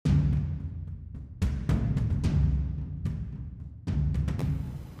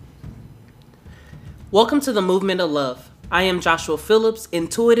Welcome to the Movement of Love. I am Joshua Phillips,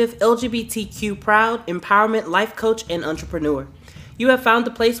 intuitive, LGBTQ proud, empowerment life coach, and entrepreneur. You have found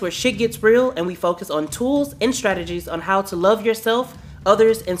the place where shit gets real and we focus on tools and strategies on how to love yourself,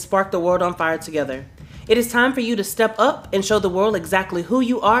 others, and spark the world on fire together. It is time for you to step up and show the world exactly who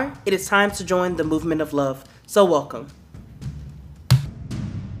you are. It is time to join the Movement of Love. So welcome.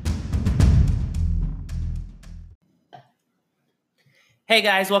 Hey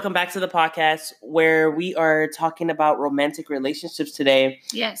guys, welcome back to the podcast where we are talking about romantic relationships today.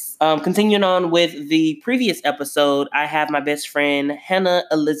 Yes. Continuing on with the previous episode, I have my best friend, Hannah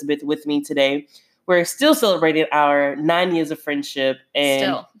Elizabeth, with me today. We're still celebrating our 9 years of friendship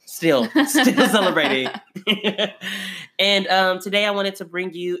and still celebrating. And today I wanted to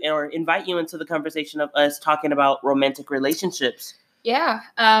bring you or invite you into the conversation of us talking about romantic relationships. Yeah.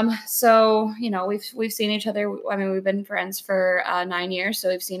 So, we've seen each other. I mean, we've been friends for 9 years. So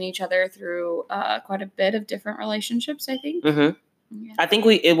we've seen each other through quite a bit of different relationships, I think. Mm-hmm. Yeah. I think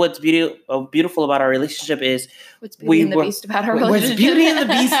what's beautiful about our relationship is what's beauty and the beast about our relationship. What's beauty and the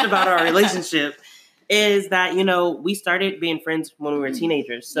beast about our relationship is that, we started being friends when we were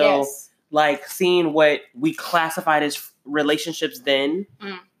teenagers. So like seeing what we classified as relationships then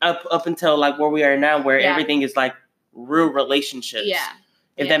up until like where we are now, where everything is like real relationships. Yeah.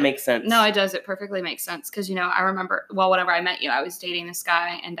 If that makes sense. No, it does. It perfectly makes sense. Because, I remember, whenever I met you, I was dating this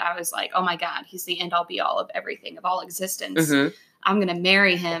guy and I was like, oh my God, he's the end all be all of everything, of all existence. Mm-hmm. I'm going to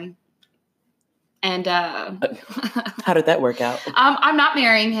marry him. And how did that work out? I'm not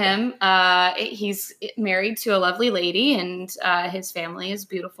marrying him. He's married to a lovely lady and his family is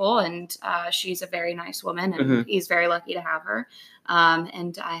beautiful and she's a very nice woman and he's very lucky to have her.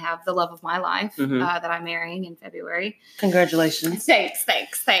 And I have the love of my life that I'm marrying in February. Congratulations.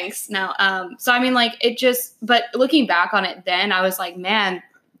 Thanks. No, so I mean, like but looking back on it then, I was like, man,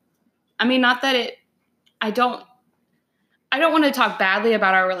 I mean, not that I don't want to talk badly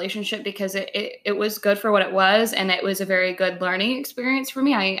about our relationship because it was good for what it was. And it was a very good learning experience for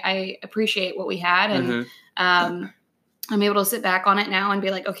me. I appreciate what we had. And I'm able to sit back on it now and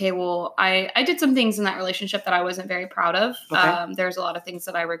be like, okay, well, I did some things in that relationship that I wasn't very proud of. Okay. There's a lot of things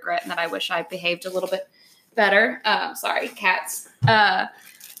that I regret and that I wish I behaved a little bit better. Sorry, cats. But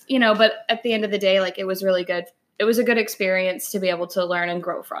at the end of the day, like it was really good. It was a good experience to be able to learn and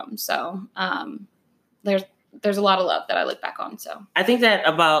grow from. So there's a lot of love that I look back on. So I think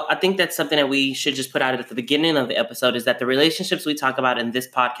that's something that we should just put out at the beginning of the episode is that the relationships we talk about in this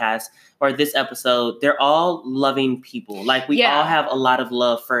podcast or this episode, they're all loving people. Like we all have a lot of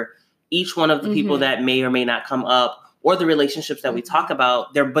love for each one of the people that may or may not come up or the relationships that we talk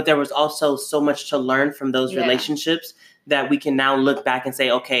about there. But there was also so much to learn from those relationships that we can now look back and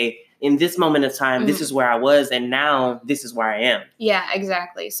say, okay, in this moment of time, this is where I was. And now this is where I am. Yeah,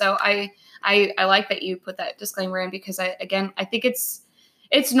 exactly. So I like that you put that disclaimer in because I think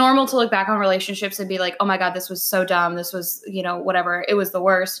it's normal to look back on relationships and be like, oh my God, this was so dumb. This was, whatever. It was the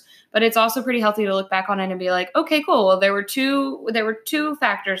worst. But it's also pretty healthy to look back on it and be like, okay, cool. Well, there were two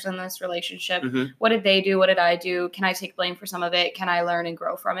factors in this relationship. What did they do? What did I do? Can I take blame for some of it? Can I learn and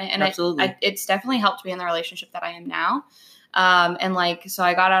grow from it? And absolutely. It's definitely helped me in the relationship that I am now. And like, so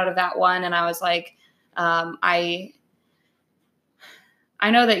I got out of that one and I was like, I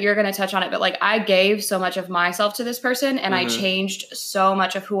know that you're going to touch on it, but like I gave so much of myself to this person and I changed so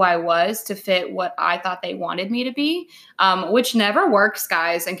much of who I was to fit what I thought they wanted me to be, which never works,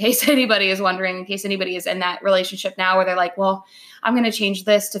 guys, in case anybody is wondering, in case anybody is in that relationship now where they're like, well, I'm going to change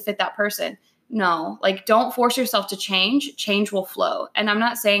this to fit that person. No, like don't force yourself to change. Change will flow. And I'm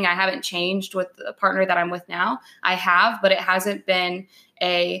not saying I haven't changed with the partner that I'm with now. I have, but it hasn't been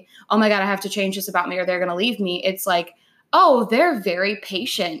oh my God, I have to change this about me or they're going to leave me. It's like, oh, they're very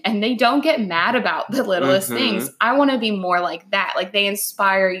patient and they don't get mad about the littlest things. I want to be more like that. Like they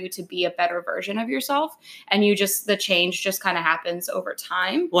inspire you to be a better version of yourself. And the change just kind of happens over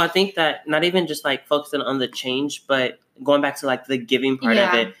time. Well, I think that not even just like focusing on the change, but going back to like the giving part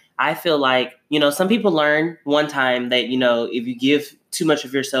of it, I feel like, some people learn one time that, if you give too much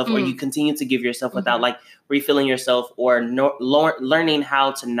of yourself or you continue to give yourself without like refilling yourself or learning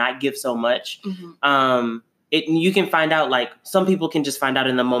how to not give so much, you can find out, like some people can just find out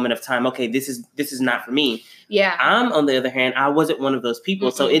in the moment of time, okay, this is not for me. Yeah. On the other hand, I wasn't one of those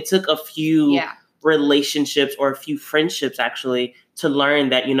people. So it took a few relationships or a few friendships actually to learn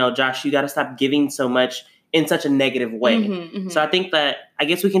that, Josh, you got to stop giving so much in such a negative way. So I think that, I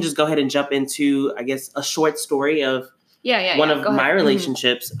guess we can just go ahead and jump into, I guess, a short story of one of my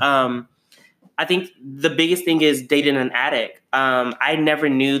relationships. I think the biggest thing is dating an addict. I never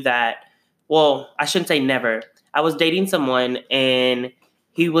knew that. Well, I shouldn't say never. I was dating someone and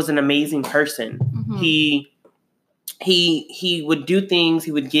He was an amazing person. Mm-hmm. He would do things,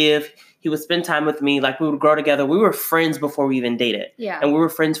 he would give, he would spend time with me. Like, we would grow together. We were friends before we even dated. Yeah. And we were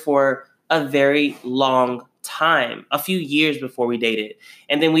friends for a very long time, a few years before we dated.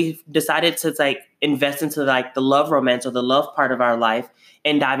 And then we decided to like invest into like the love romance or the love part of our life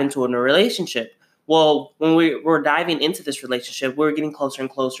and dive into a relationship. Well, when we were diving into this relationship, we were getting closer and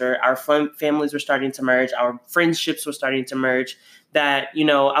closer. Our families were starting to merge. Our friendships were starting to merge. That, you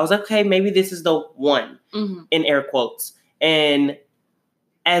know, I was like, okay, maybe this is the one, mm-hmm. in air quotes. And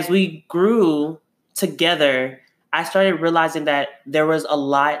as we grew together, I started realizing that there was a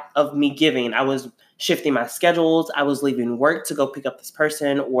lot of me giving. I was shifting my schedules. I was leaving work to go pick up this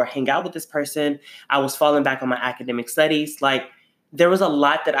person or hang out with this person. I was falling back on my academic studies. Like, there was a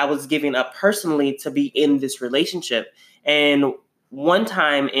lot that I was giving up personally to be in this relationship. And one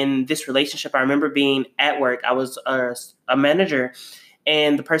time in this relationship, I remember being at work. I was a manager,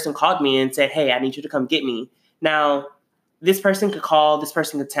 and the person called me and said, hey, I need you to come get me. Now, this person could call, this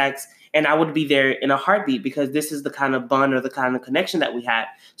person could text, and I would be there in a heartbeat because this is the kind of bond or the kind of connection that we had.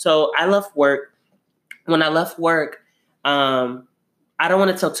 So I left work. When I left work, I don't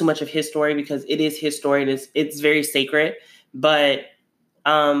want to tell too much of his story because it is his story and it's very sacred. But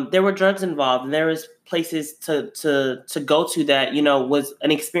there were drugs involved, and there was places to go to that, you know, was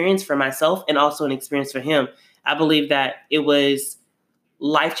an experience for myself and also an experience for him. I believe that it was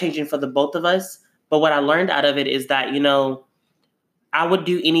life-changing for the both of us. But what I learned out of it is that, you know, I would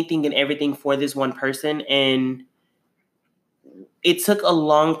do anything and everything for this one person. And it took a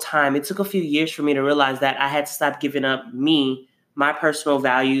long time. It took a few years for me to realize that I had to stop giving up me, my personal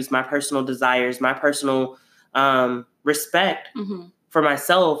values, my personal desires, my personal respect, mm-hmm. for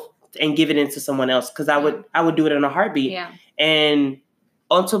myself, and give it into someone else. Because I would do it in a heartbeat. Yeah. And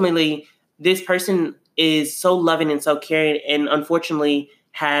ultimately, this person is so loving and so caring, and unfortunately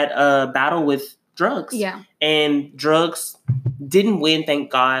had a battle with drugs. Yeah. And drugs didn't win,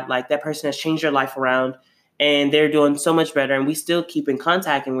 thank God. Like, that person has changed their life around, and they're doing so much better. And we still keep in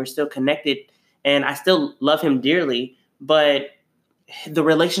contact, and we're still connected. And I still love him dearly. But the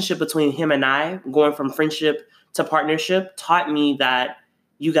relationship between him and I, going from friendship to partnership, taught me that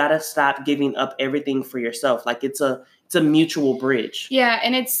you got to stop giving up everything for yourself. Like, it's a mutual bridge. Yeah.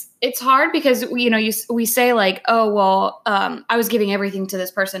 And it's hard because, you know, we say like, oh, well, I was giving everything to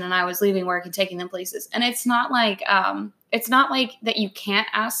this person and I was leaving work and taking them places. And it's not like that you can't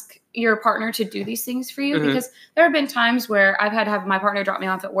ask your partner to do these things for you, mm-hmm. because there have been times where I've had to have my partner drop me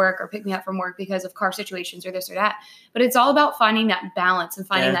off at work or pick me up from work because of car situations or this or that. But it's all about finding that balance and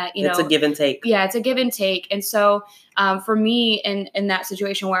finding that, you know, it's a give and take. Yeah, it's a give and take. And so for me in that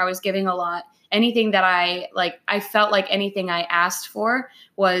situation where I was giving a lot, anything that I felt like anything I asked for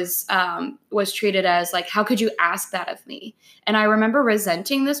was treated as like, how could you ask that of me? And I remember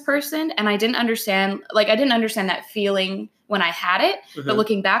resenting this person, and I didn't understand that feeling when I had it, mm-hmm. but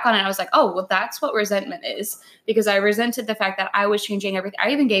looking back on it, I was like, oh, well, that's what resentment is, because I resented the fact that I was changing everything.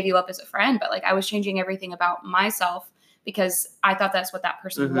 I even gave you up as a friend, but like I was changing everything about myself because I thought that's what that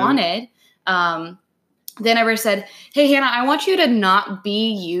person mm-hmm. wanted. Then I said, hey, Hannah, I want you to not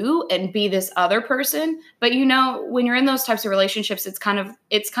be you and be this other person. But, you know, when you're in those types of relationships, it's kind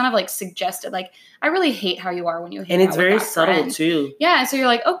of like suggested. Like, I really hate how you are when you hang out with that friend. And it's very subtle, too. Yeah. And so you're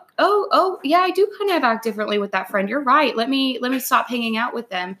like, oh, yeah, I do kind of act differently with that friend. You're right. Let me stop hanging out with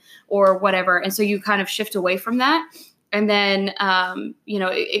them or whatever. And so you kind of shift away from that. And then, you know,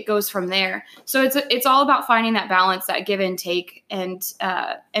 it goes from there. So it's all about finding that balance, that give and take. And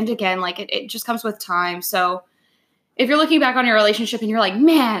again, like it just comes with time. So if you're looking back on your relationship and you're like,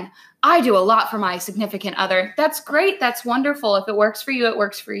 man, I do a lot for my significant other, that's great. That's wonderful. If it works for you, it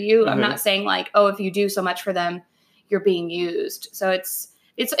works for you. Mm-hmm. I'm not saying like, oh, if you do so much for them, you're being used. So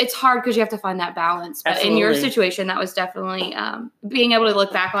it's hard because you have to find that balance. But Absolutely. In your situation, that was definitely being able to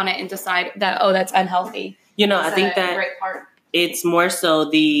look back on it and decide that, oh, that's unhealthy. You know, I think that it's more so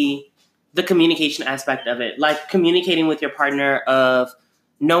the communication aspect of it, like communicating with your partner of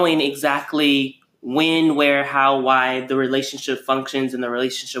knowing exactly when, where, how, why the relationship functions and the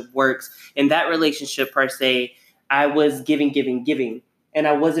relationship works. In that relationship per se, I was giving, and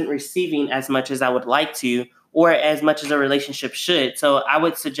I wasn't receiving as much as I would like to, or as much as a relationship should. So I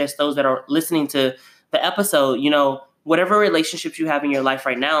would suggest those that are listening to the episode, you know, whatever relationships you have in your life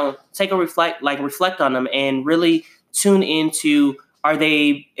right now, reflect on them and really tune into,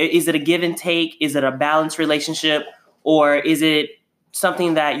 is it a give and take? Is it a balanced relationship? Or is it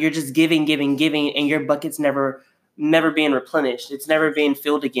something that you're just giving, and your bucket's never being replenished? It's never being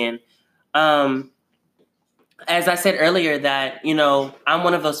filled again. As I said earlier that, you know, I'm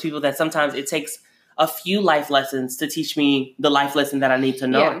one of those people that sometimes it takes a few life lessons to teach me the life lesson that I need to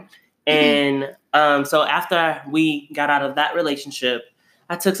know. Yeah. And so after we got out of that relationship,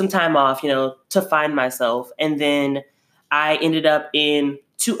 I took some time off, to find myself. And then I ended up in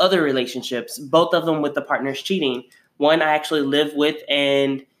 2 other relationships, both of them with the partners cheating. One I actually lived with,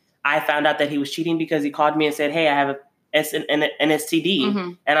 and I found out that he was cheating because he called me and said, hey, I have an STD.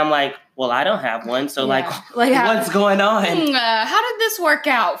 Mm-hmm. And I'm like, well, I don't have one. So what's going on? How did this work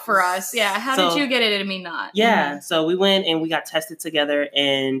out for us? Yeah. How did you get it and me not? Yeah. Mm-hmm. So we went and we got tested together,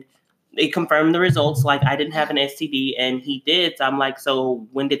 and it confirmed the results. Like, I didn't have an STD and he did. So I'm like, so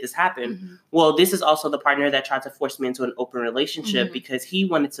when did this happen? Mm-hmm. Well, this is also the partner that tried to force me into an open relationship, mm-hmm. because he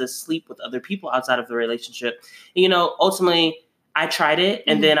wanted to sleep with other people outside of the relationship. Ultimately I tried it,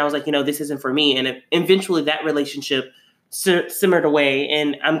 and mm-hmm. then I was like, this isn't for me. And eventually that relationship simmered away.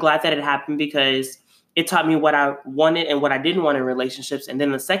 And I'm glad that it happened, because it taught me what I wanted and what I didn't want in relationships. And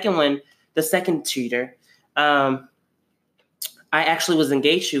then the second cheater, I actually was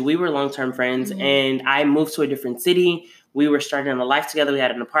engaged to. We were long-term friends, mm-hmm. and I moved to a different city. We were starting a life together. We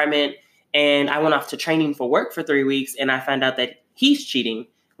had an apartment, and I went off to training for work for 3 weeks, and I found out that he's cheating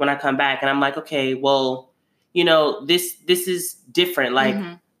when I come back. And I'm like, okay, well, this is different. Like,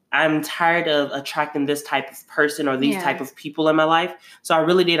 mm-hmm. I'm tired of attracting this type of person or these type of people in my life. So I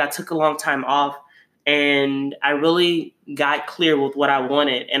really did. I took a long time off, and I really got clear with what I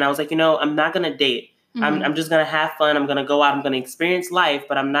wanted. And I was like, I'm not going to date. Mm-hmm. I'm just going to have fun. I'm going to go out. I'm going to experience life,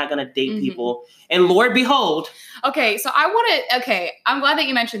 but I'm not going to date mm-hmm. people. And Lord behold. Okay. So I'm glad that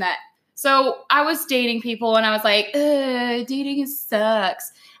you mentioned that. So I was dating people, and I was like, dating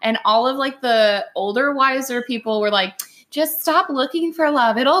sucks. And all of the older, wiser people were like, just stop looking for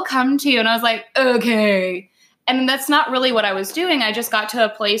love. It'll come to you. And I was like, okay. And that's not really what I was doing. I just got to a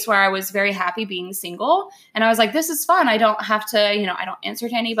place where I was very happy being single. And I was like, this is fun. I don't have to, I don't answer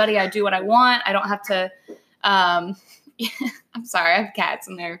to anybody. I do what I want. I don't have to, I'm sorry, I have cats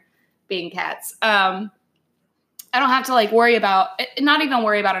and they're being cats. I don't have to worry about, not even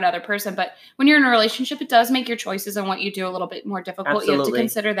worry about another person, but when you're in a relationship, it does make your choices and what you do a little bit more difficult. Absolutely. You have to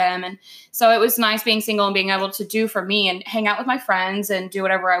consider them. And so it was nice being single and being able to do for me and hang out with my friends and do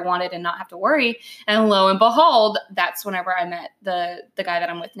whatever I wanted and not have to worry. And lo and behold, that's whenever I met the guy that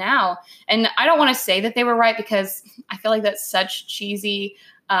I'm with now. And I don't want to say that they were right, because I feel like that's such cheesy,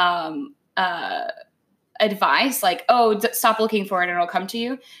 advice, stop looking for it and it'll come to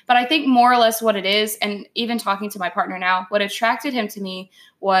you. But I think more or less what it is, and even talking to my partner now, what attracted him to me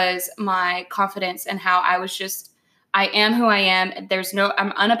was my confidence and how I am who I am.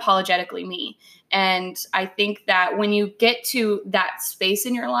 I'm unapologetically me. And I think that when you get to that space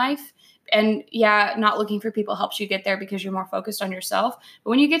in your life, and not looking for people helps you get there because you're more focused on yourself.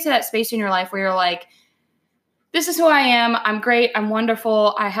 But when you get to that space in your life where you're like, this is who I am. I'm great. I'm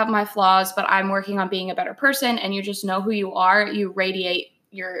wonderful. I have my flaws, but I'm working on being a better person. And you just know who you are. You radiate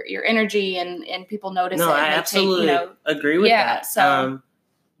your energy, and people notice it. No, I absolutely agree with that. So,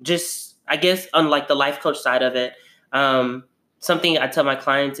 just I guess on the life coach side of it, something I tell my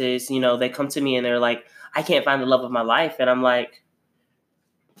clients is, they come to me and they're like, I can't find the love of my life, and I'm like,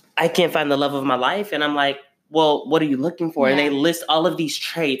 I can't find the love of my life, and I'm like, well, what are you looking for? Yeah. And they list all of these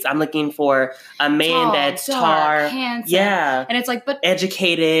traits. I'm looking for a man that's tall, handsome. Yeah. And it's like, but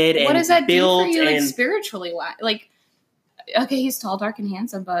educated and what does that built do for you, spiritually? Okay, he's tall, dark, and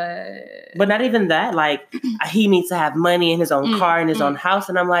handsome, but not even that. He needs to have money in his own car and his own house.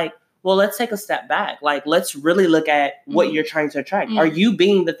 And I'm like, well, let's take a step back. Let's really look at what you're trying to attract. Are you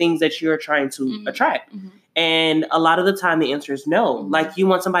being the things that you're trying to attract? Mm-hmm. And a lot of the time the answer is no. Mm-hmm. You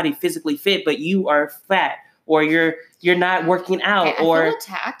want somebody physically fit, but you are fat. Or you're not working out, okay, I feel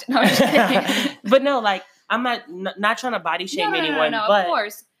attacked. No, I'm just kidding. But no, I'm not trying to body shame anyone. No, but of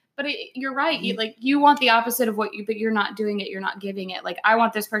course. But you're right. You want the opposite of but you're not doing it. You're not giving it. I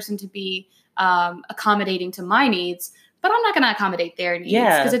want this person to be accommodating to my needs, but I'm not going to accommodate their needs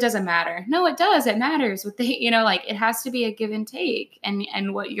because it doesn't matter. No, it does. It matters. It has to be a give and take,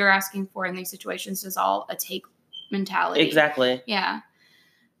 and what you're asking for in these situations is all a take mentality. Exactly. Yeah,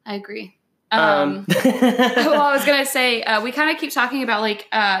 I agree. Well, I was going to say, we kind of keep talking about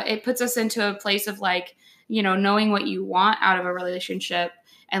it puts us into a place of knowing what you want out of a relationship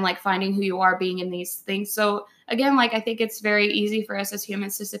and finding who you are being in these things. So again, I think it's very easy for us as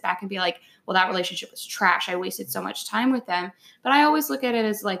humans to sit back and be like, well, that relationship was trash. I wasted so much time with them. But I always look at it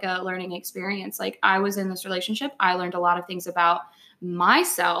as a learning experience. I was in this relationship. I learned a lot of things about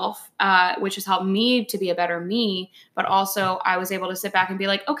myself, which has helped me to be a better me, but also I was able to sit back and be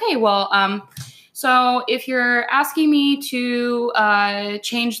like, okay, well, so if you're asking me to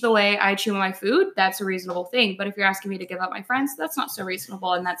change the way I chew my food, that's a reasonable thing. But if you're asking me to give up my friends, that's not so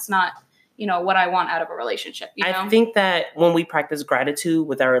reasonable. And that's not, what I want out of a relationship. I think that when we practice gratitude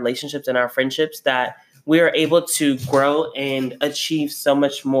with our relationships and our friendships, that we are able to grow and achieve so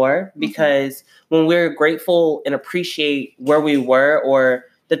much more, because when we're grateful and appreciate where we were or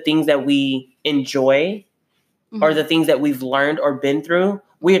the things that we enjoy or the things that we've learned or been through,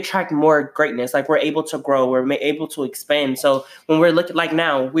 we attract more greatness. Like, we're able to grow, we're able to expand. So when we're looking, like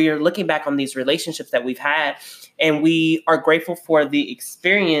now, we are looking back on these relationships that we've had, and we are grateful for the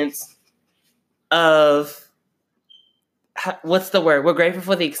experience of, what's the word? We're grateful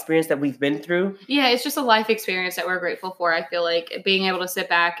for the experience that we've been through. Yeah, it's just a life experience that we're grateful for. I feel like being able to sit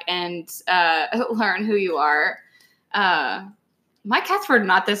back and learn who you are. My cats were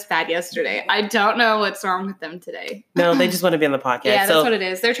not this bad yesterday. I don't know what's wrong with them today. No, they just want to be on the podcast. Yeah, that's what it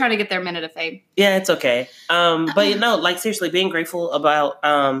is. They're trying to get their minute of fame. Yeah, it's okay. But like, seriously, being grateful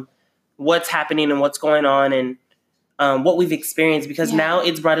about what's happening and what's going on and what we've experienced, because now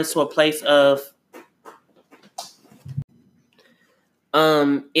it's brought us to a place of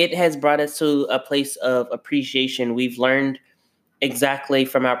it has brought us to a place of appreciation. We've learned exactly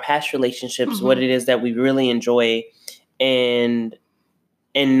from our past relationships what it is that we really enjoy. And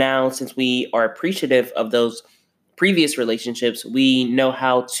now, since we are appreciative of those previous relationships, we know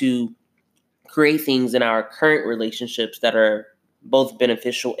how to create things in our current relationships that are both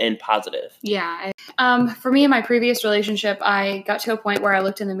beneficial and positive. Yeah. For me, in my previous relationship, I got to a point where I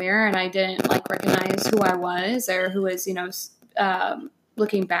looked in the mirror and I didn't recognize who I was or who was,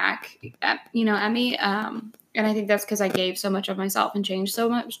 looking back at me. And I think that's because I gave so much of myself and changed so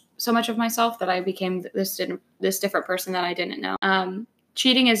much of myself that I became this different person that I didn't know.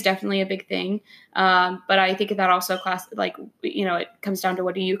 Cheating is definitely a big thing. But I think that also it comes down to,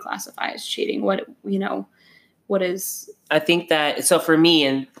 what do you classify as cheating? What is... I think that, so for me,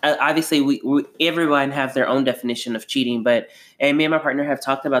 and obviously we everyone have their own definition of cheating, and me and my partner have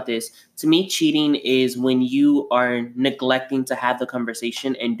talked about this. To me, cheating is when you are neglecting to have the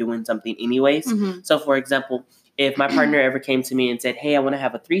conversation and doing something anyways. So for example, if my partner ever came to me and said, hey, I want to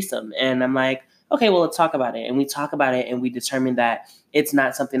have a threesome, and I'm like, okay, well, let's talk about it. And we talk about it and we determine that it's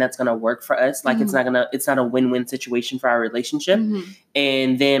not something that's going to work for us. Like, it's not a win-win situation for our relationship.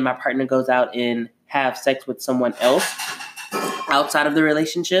 And then my partner goes out and have sex with someone else outside of the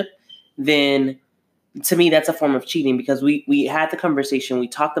relationship, then to me, that's a form of cheating, because we had the conversation, we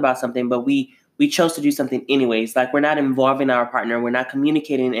talked about something, but we chose to do something anyways. Like, we're not involving our partner, we're not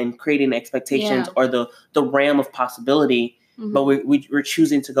communicating and creating expectations or the realm of possibility, but we're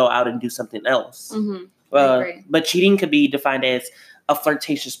choosing to go out and do something else. But cheating could be defined as a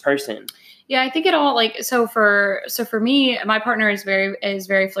flirtatious person. Yeah, I think it all so for me, my partner is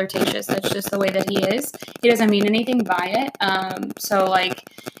very flirtatious. That's just the way that he is. He doesn't mean anything by it. So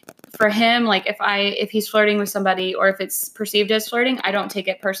for him, if he's flirting with somebody, or if it's perceived as flirting, I don't take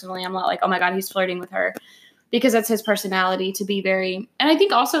it personally. I'm not like, oh my God, he's flirting with her, because that's his personality to be very. And I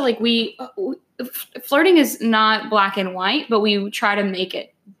think also flirting is not black and white, but we try to make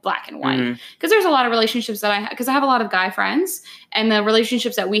it black and white, because there's a lot of relationships that because I have a lot of guy friends, and the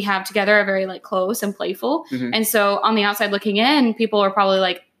relationships that we have together are very close and playful. And so on the outside looking in, people are probably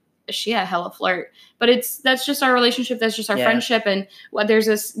like, is she a hella flirt? But that's just our relationship. That's just our friendship. And there's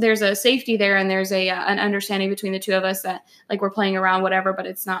a safety there, and there's an understanding between the two of us that we're playing around, whatever, but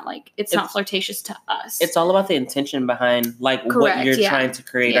it's not not flirtatious to us. It's all about the intention behind what you're trying to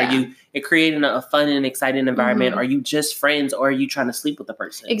create. Are you creating a fun and exciting environment? Are you just friends, or are you trying to sleep with the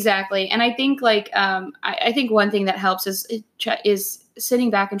person? Exactly. And I think I think one thing that helps is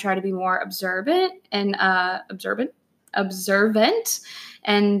sitting back and try to be more observant and observant.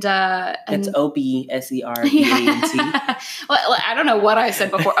 And it's OBSERVANT. Well, I don't know what I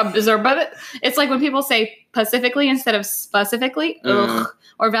said before. Observant. It's like when people say pacifically instead of specifically,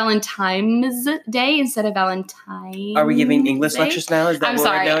 or Valentine's Day instead of Valentine. Are we giving English lectures now? Is that I'm what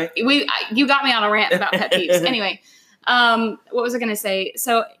sorry. we're doing? You got me on a rant about pet peeves. Anyway, what was I going to say?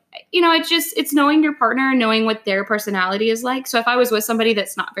 So, it's knowing your partner, knowing what their personality is like. So if I was with somebody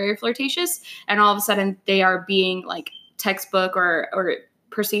that's not very flirtatious, and all of a sudden they are being textbook or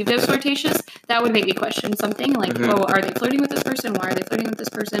perceived as flirtatious, that would make me question something. Oh, are they flirting with this person? Why are they flirting with this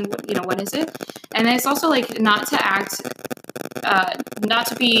person? What is it? And then it's also not to act, not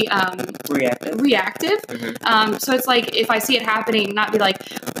to be reactive. So it's if I see it happening, not be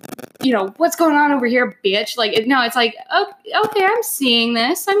what's going on over here, bitch? No, it's oh, okay, I'm seeing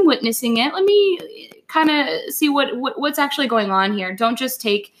this, I'm witnessing it. Let me kind of see what's actually going on here. Don't just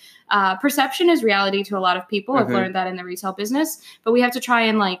take. Perception is reality to a lot of people. I've learned that in the retail business, but we have to try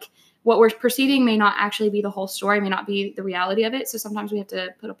and what we're perceiving may not actually be the whole story, may not be the reality of it. So sometimes we have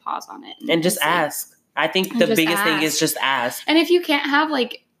to put a pause on it and just ask. I think the biggest thing is just ask. And if you can't have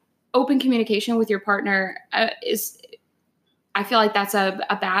open communication with your partner I feel like that's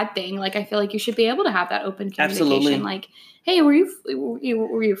a bad thing. Like, I feel like you should be able to have that open communication. Absolutely. Like, hey, were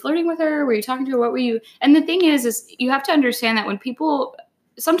you flirting with her? Were you talking to her? What were you? And the thing is you have to understand that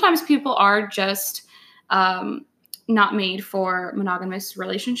sometimes people are just not made for monogamous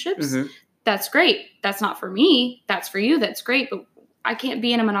relationships. Mm-hmm. That's great. That's not for me. That's for you. That's great. But I can't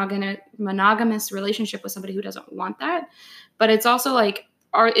be in a monogamous relationship with somebody who doesn't want that. But it's also like,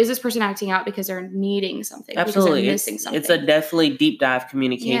 is this person acting out because they're needing something? Absolutely. Because they're missing something? It's a definitely deep dive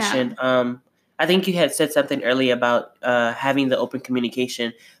communication. Yeah. I think you had said something earlier about having the open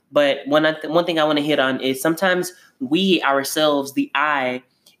communication. But one thing I want to hit on is sometimes we ourselves, the I,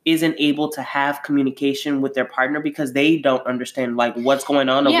 isn't able to have communication with their partner because they don't understand like what's going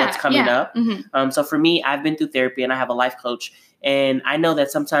on or what's coming up. Mm-hmm. So for me, I've been through therapy and I have a life coach. And I know that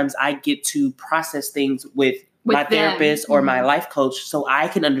sometimes I get to process things with my therapist or my life coach so I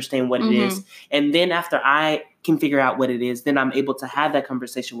can understand what it is. And then after I can figure out what it is, then I'm able to have that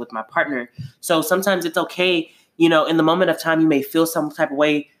conversation with my partner. So sometimes it's okay, in the moment of time, you may feel some type of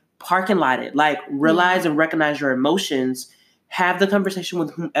way, park and lot it, like realize and recognize your emotions, have the conversation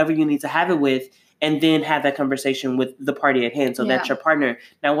with whomever you need to have it with, and then have that conversation with the party at hand. So that's your partner.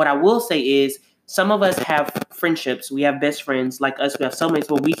 Now, what I will say is, some of us have friendships. We have best friends like us. We have soulmates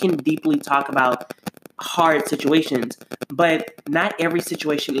where we can deeply talk about hard situations, but not every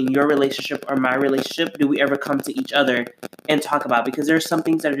situation in your relationship or my relationship do we ever come to each other and talk about, because there's some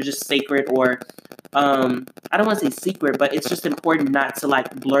things that are just sacred or I don't want to say secret, but it's just important not to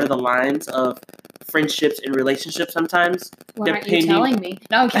like blur the lines of friendships and relationships sometimes. Why aren't you telling me?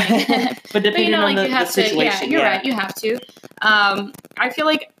 No, okay. But depending on the situation. You're right. You have to.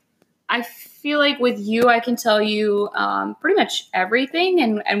 I feel like with you, I can tell you pretty much everything,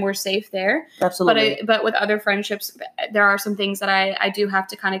 and we're safe there. Absolutely. But with other friendships, there are some things that I do have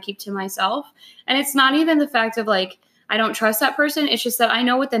to kind of keep to myself. And it's not even the fact of like, I don't trust that person. It's just that I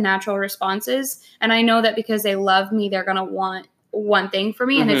know what the natural response is. And I know that because they love me, they're going to want one thing for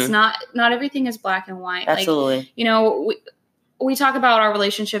me. Mm-hmm. And it's not everything is black and white. Absolutely. Like, we talk about our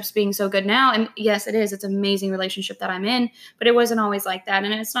relationships being so good now. And yes, it is. It's an amazing relationship that I'm in, but it wasn't always like that.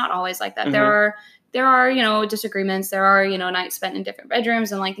 And it's not always like that. Mm-hmm. There are, disagreements. There are, nights spent in different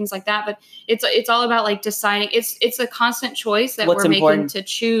bedrooms and like things like that. But it's all about like deciding. It's a constant choice that we're making to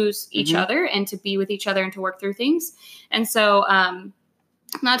choose each other and to be with each other and to work through things. And so,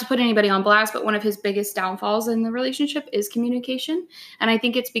 not to put anybody on blast, but one of his biggest downfalls in the relationship is communication. And I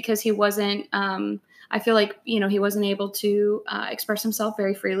think it's because he wasn't, I feel like, he wasn't able to express himself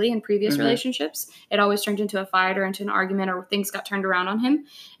very freely in previous relationships. It always turned into a fight or into an argument, or things got turned around on him.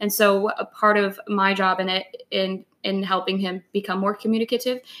 And so a part of my job in helping him become more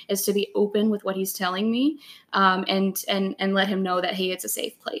communicative is to be open with what he's telling me, and let him know that, hey, it's a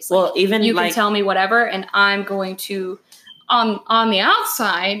safe place. Well, like, even you can tell me whatever, and I'm going to, on the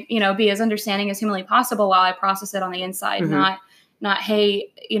outside, be as understanding as humanly possible while I process it on the inside, not,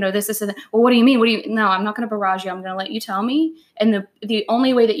 hey, this, and that. Well, what do you mean? No, I'm not going to barrage you. I'm going to let you tell me. And the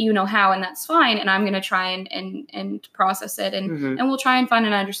only way that you know how, and that's fine. And I'm going to try and process it, and we'll try and find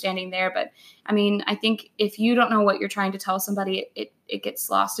an understanding there. But I mean, I think if you don't know what you're trying to tell somebody, it gets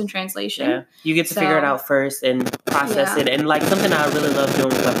lost in translation. Yeah. You get to figure it out first and process it. And like something I really love doing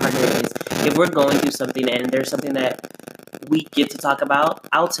with my partner is, if we're going through something and there's something that we get to talk about,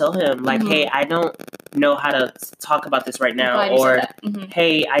 I'll tell him like, hey, I don't know how to talk about this right now, or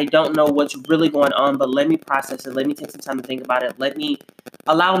hey, I don't know what's really going on, but let me process it. Let me take some time to think about it.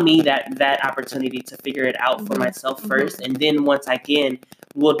 Allow me that opportunity to figure it out for myself first. And then once I can,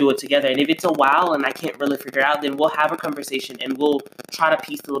 we'll do it together. And if it's a while and I can't really figure it out, then we'll have a conversation and we'll try to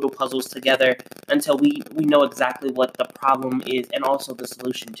piece the little puzzles together until we know exactly what the problem is and also the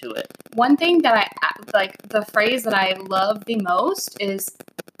solution to it. One thing that the phrase that I love the most is,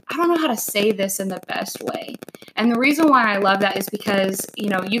 I don't know how to say this in the best way. And the reason why I love that is because,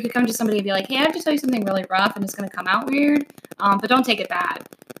 you could come to somebody and be like, hey, I have to tell you something really rough and it's going to come out weird, but don't take it bad.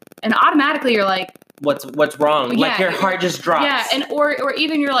 And automatically you're like, what's wrong? Yeah, like your heart just drops. Yeah, and or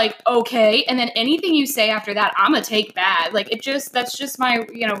even you're like, okay, and then anything you say after that, I'm gonna take bad. Like that's just my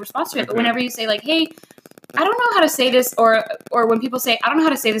response to it. But whenever you say like, hey, I don't know how to say this, or when people say, I don't know how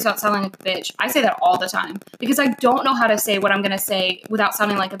to say this without sounding like a bitch, I say that all the time because I don't know how to say what I'm gonna say without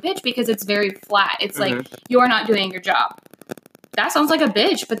sounding like a bitch, because it's very flat. It's like, you're not doing your job. That sounds like a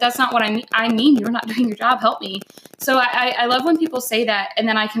bitch, but that's not what I mean. I mean, you're not doing your job. Help me. So I love when people say that, and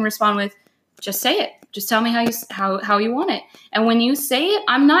then I can respond with, just say it. Just tell me how you want it. And when you say it,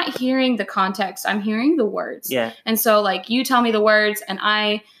 I'm not hearing the context. I'm hearing the words. Yeah. And so like, you tell me the words and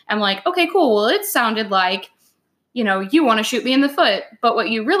I am like, okay, cool. Well, it sounded like you want to shoot me in the foot, but what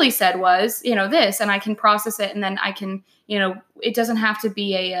you really said was, this, and I can process it. And then I can, it doesn't have to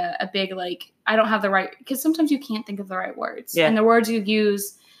be a big, like, I don't have the right, because sometimes you can't think of the right words. And the words you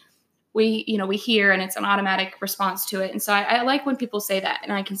use, we hear, and it's an automatic response to it. And so I like when people say that,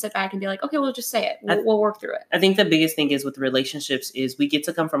 and I can sit back and be like, okay, we'll just say it. We'll work through it. I think the biggest thing is with relationships is we get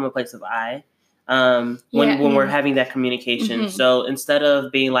to come from a place of I. When we're having that communication. So instead of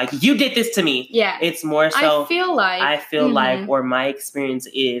being like, you did this to me, it's more so, I feel like, or my experience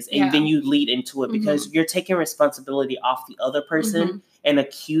is, and then you lead into it because you're taking responsibility off the other person and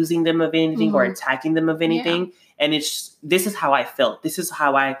accusing them of anything or attacking them of anything. And this is how I felt. This is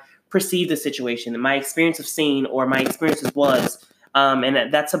how I perceived the situation. And my experience of seeing, or my experiences was,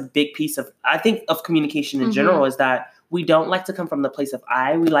 and that's a big piece of, I think, of communication in general, is that we don't like to come from the place of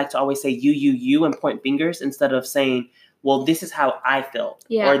I. We like to always say you, and point fingers instead of saying, well, this is how I felt,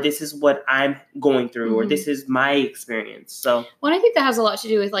 or this is what I'm going through, or this is my experience. So, well, I think that has a lot to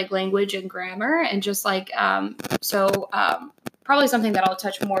do with like language and grammar, and just like, probably something that I'll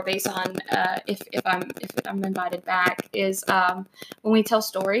touch more base on if I'm invited back is when we tell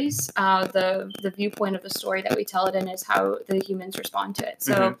stories, the viewpoint of the story that we tell it in is how the humans respond to it.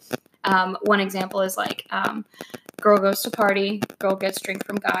 So one example is like, girl goes to party, girl gets drink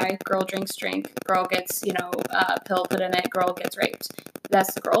from guy, girl drinks drink, girl gets, pill put in it, girl gets raped.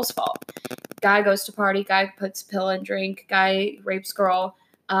 That's the girl's fault. Guy goes to party, guy puts pill in drink, guy rapes girl.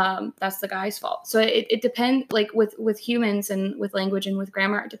 That's the guy's fault. So it depends, like with humans and with language and with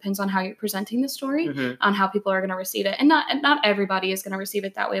grammar, it depends on how you're presenting the story, on how people are going to receive it. And not everybody is going to receive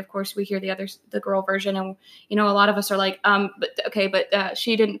it that way. Of course, we hear the girl version, and, a lot of us are like, but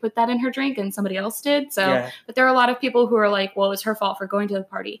she didn't put that in her drink and somebody else did. So, but there are a lot of people who are like, well, it was her fault for going to the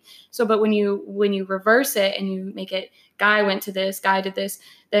party. So, but when you reverse it and you make it, guy went to this, guy did this,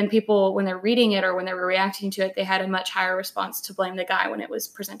 then people, when they're reading it or when they were reacting to it, they had a much higher response to blame the guy when it was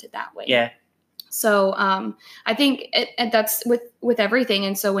presented that way. Yeah. So I think that's with everything.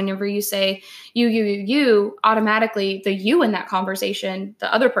 And so whenever you say you, automatically the you in that conversation,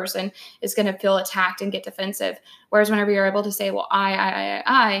 the other person is going to feel attacked and get defensive. Whereas whenever you're able to say, well,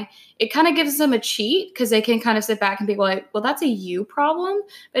 I, it kind of gives them a cheat, because they can kind of sit back and be like, well, that's a you problem.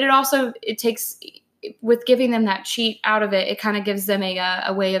 But it takes, with giving them that cheat out of it, it kind of gives them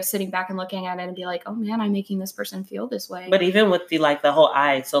a way of sitting back and looking at it and be like, oh man, I'm making this person feel this way. But even with the whole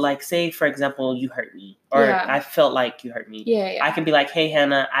I, so like, say for example, you hurt me, or I felt like you hurt me. I can be like, hey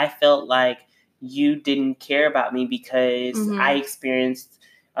Hannah, I felt like you didn't care about me because I experienced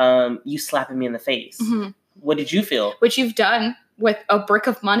you slapping me in the face. What did you feel? Which you've done with a brick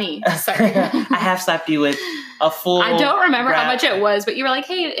of money. Sorry. I have slapped you with a full. I don't remember how much it was, but you were like,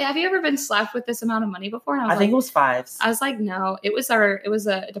 hey, have you ever been slapped with this amount of money before? And I think it was $5s. I was like, no, it was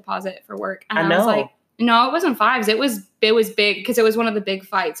a deposit for work. And I was like, no, it wasn't $5s. It was big, because it was one of the big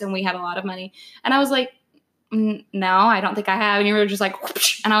fights and we had a lot of money. And I was like, no, I don't think I have. And you were just like,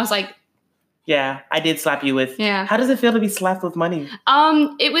 whoosh, and I was like, yeah, I did slap you with. Yeah. How does it feel to be slapped with money?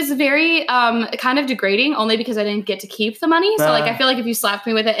 It was very kind of degrading, only because I didn't get to keep the money. So I feel like if you slapped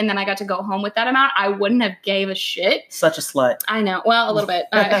me with it and then I got to go home with that amount, I wouldn't have gave a shit. Such a slut. I know. Well, a little bit.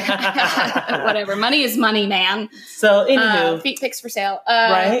 Whatever. Money is money, man. So anywho, feet pics for sale.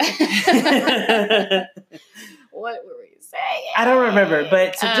 Right. What were we saying? I don't remember,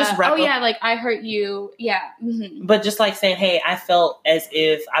 but to just wrap up. Oh yeah, like I hurt you. Yeah. But just like saying, hey, I felt as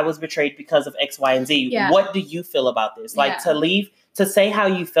if I was betrayed because of X, Y, and Z. Yeah. What do you feel about this? Like to say how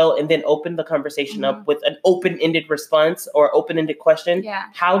you felt and then open the conversation up with an open-ended response or open-ended question. Yeah.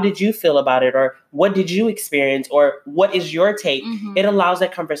 How did you feel about it? Or what did you experience? Or what is your take? It allows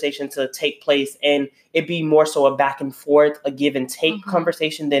that conversation to take place, and it be more so a back and forth, a give and take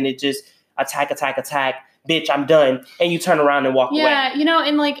conversation than it just attack. Bitch, I'm done. And you turn around and walk away. Yeah,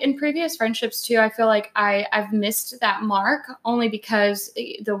 and like in previous friendships too, I feel like I've missed that mark only because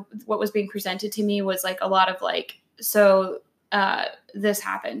what was being presented to me was like a lot of like, so this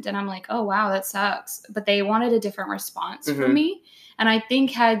happened. And I'm like, oh wow, that sucks. But they wanted a different response from me. And I think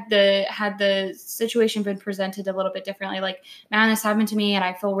had the situation been presented a little bit differently, like, man, this happened to me and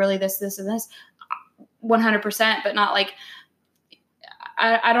I feel really this, and this, 100%, but not like,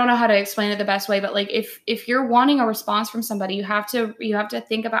 I don't know how to explain it the best way, but like if you're wanting a response from somebody, you have to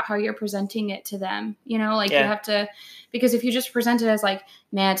think about how you're presenting it to them. You have to, because if you just present it as like,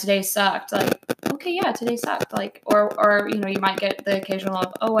 man, today sucked, like, okay, yeah, today sucked, like, or you might get the occasional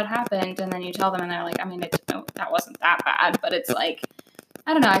of, oh, what happened, and then you tell them and they're like, I mean, that wasn't that bad, but it's like,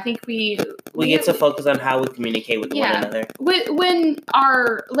 I don't know. I think we get to focus on how we communicate with one another. When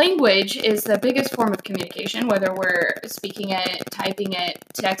our language is the biggest form of communication, whether we're speaking it, typing it,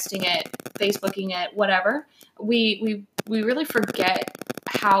 texting it, Facebooking it, whatever, we really forget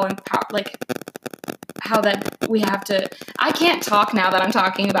how how that we have to. I can't talk now that I'm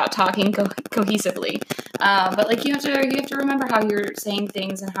talking about talking cohesively, but like you have to remember how you're saying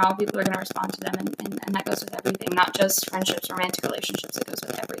things and how people are going to respond to them, and that goes with everything, not just friendships, romantic relationships. It goes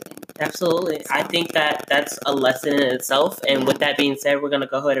with everything. Absolutely, so. I think that's a lesson in itself. And with that being said, we're going to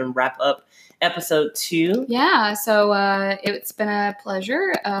go ahead and wrap up episode 2. Yeah, so it's been a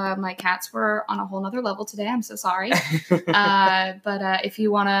pleasure. My cats were on a whole nother level today. I'm so sorry. But if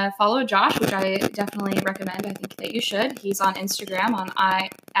you want to follow Josh, which I definitely recommend, I think that you should. He's on Instagram on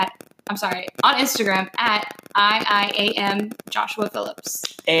Instagram at IIAM Joshua Phillips.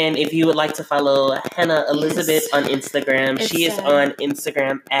 And if you would like to follow Hannah Elizabeth on Instagram, she is on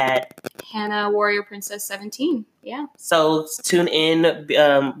Instagram at Hannah Warrior Princess 17. Yeah. So tune in, be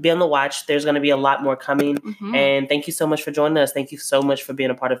on the watch. There's going to be a lot more coming. Mm-hmm. And thank you so much for joining us. Thank you so much for being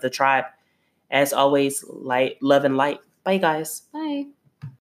a part of the tribe. As always, light, love, and light. Bye, guys. Bye.